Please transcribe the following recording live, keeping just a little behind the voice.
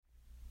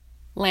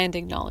Land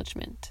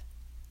Acknowledgement.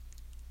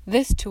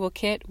 This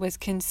toolkit was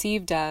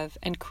conceived of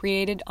and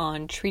created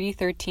on Treaty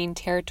 13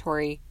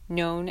 territory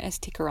known as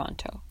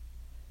Tikaranto.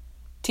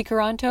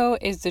 Tikaranto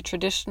is the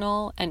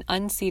traditional and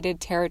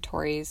unceded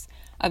territories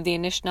of the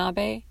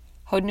Anishinaabe,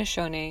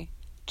 Haudenosaunee,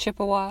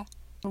 Chippewa,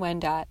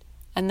 Wendat,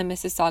 and the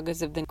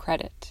Mississaugas of the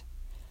Credit.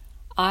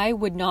 I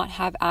would not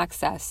have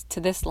access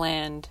to this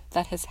land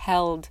that has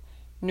held,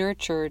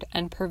 nurtured,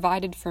 and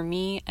provided for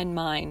me and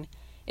mine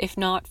if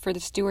not for the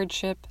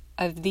stewardship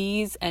of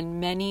these and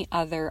many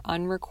other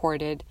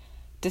unrecorded,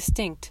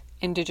 distinct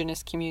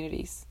Indigenous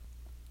communities.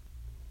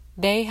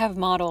 They have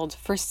modeled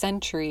for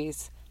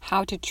centuries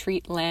how to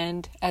treat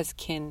land as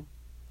kin,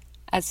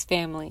 as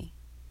family,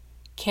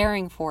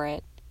 caring for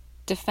it,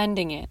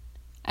 defending it,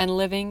 and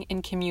living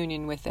in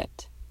communion with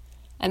it.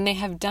 And they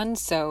have done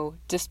so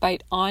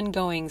despite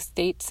ongoing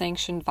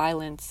state-sanctioned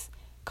violence,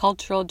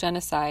 cultural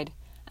genocide,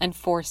 and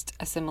forced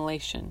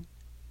assimilation.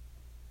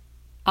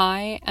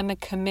 I am a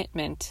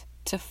commitment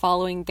to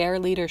following their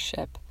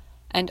leadership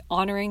and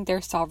honoring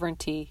their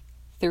sovereignty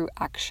through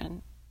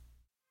action.